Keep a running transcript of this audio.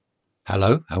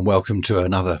Hello and welcome to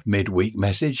another midweek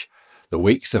message. The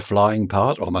weeks are flying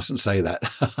past. Oh, I mustn't say that.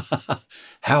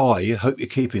 How are you? Hope you're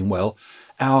keeping well.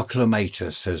 Our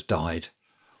clematis has died.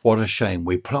 What a shame.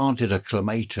 We planted a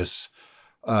clematis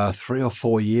 3 or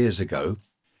 4 years ago.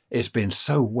 It's been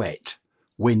so wet,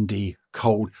 windy,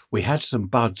 cold. We had some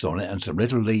buds on it and some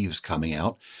little leaves coming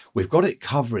out. We've got it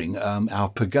covering our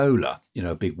pergola,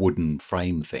 a big wooden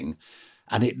frame thing.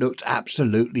 And it looked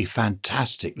absolutely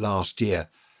fantastic last year.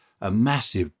 A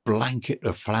massive blanket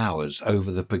of flowers over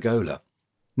the pergola.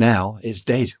 Now it's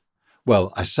dead.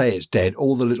 Well, I say it's dead.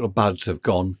 All the little buds have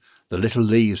gone. The little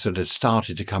leaves that had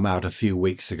started to come out a few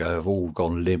weeks ago have all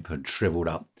gone limp and shriveled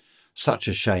up. Such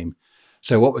a shame.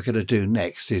 So what we're going to do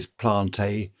next is plant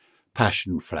a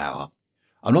passion flower.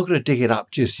 I'm not going to dig it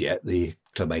up just yet, the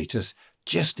clematis,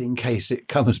 just in case it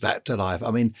comes back to life.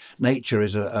 I mean, nature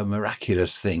is a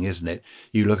miraculous thing, isn't it?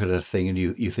 You look at a thing and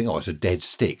you think, oh, it's a dead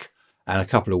stick. And a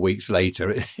couple of weeks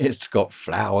later, it's got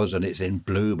flowers and it's in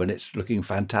bloom and it's looking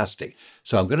fantastic.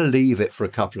 So I'm going to leave it for a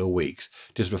couple of weeks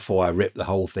just before I rip the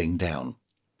whole thing down.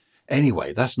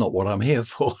 Anyway, that's not what I'm here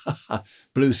for.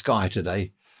 Blue sky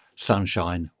today,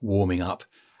 sunshine, warming up.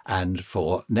 And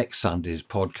for next Sunday's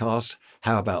podcast,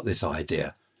 how about this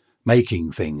idea?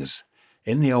 Making things.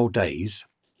 In the old days,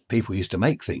 people used to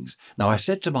make things. Now, I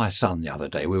said to my son the other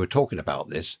day, we were talking about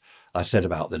this, I said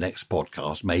about the next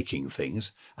podcast, making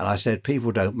things, and I said,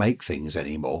 people don't make things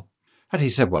anymore. And he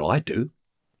said, well, I do.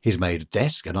 He's made a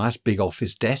desk, a nice big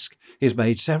office desk. He's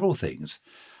made several things.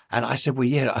 And I said, well,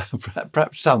 yeah,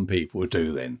 perhaps some people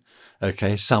do then.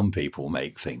 Okay, some people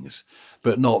make things,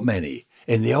 but not many.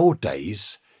 In the old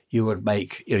days, you would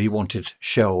make, you wanted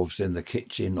shelves in the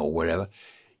kitchen or wherever.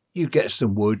 You'd get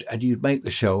some wood and you'd make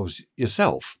the shelves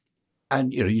yourself.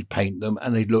 And, you'd paint them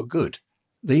and they'd look good.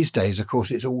 These days, of course,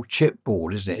 it's all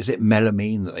chipboard, isn't it? Is it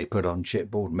melamine that they put on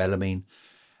chipboard? Melamine.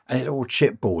 And it's all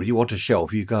chipboard. You want a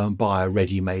shelf, you go and buy a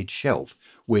ready-made shelf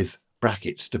with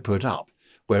brackets to put up.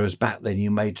 Whereas back then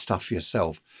you made stuff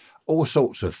yourself. All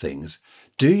sorts of things.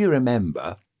 Do you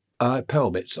remember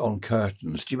pelmets on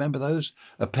curtains? Do you remember those?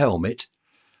 A pelmet.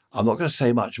 I'm not going to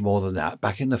say much more than that.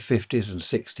 Back in the 50s and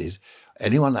 60s,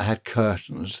 anyone that had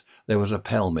curtains, there was a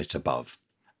pelmet above.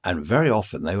 And very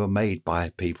often they were made by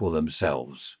people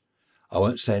themselves. I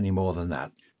won't say any more than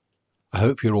that. I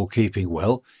hope you're all keeping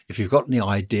well. If you've got any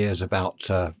ideas about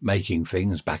making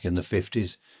things back in the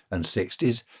 50s and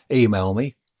 60s, email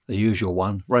me, the usual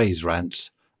one,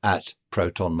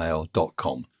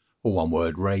 raiserants@protonmail.com. Or one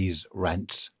word,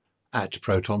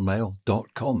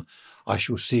 raiserants@protonmail.com. I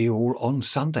shall see you all on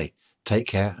Sunday. Take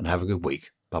care and have a good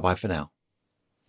week. Bye-bye for now.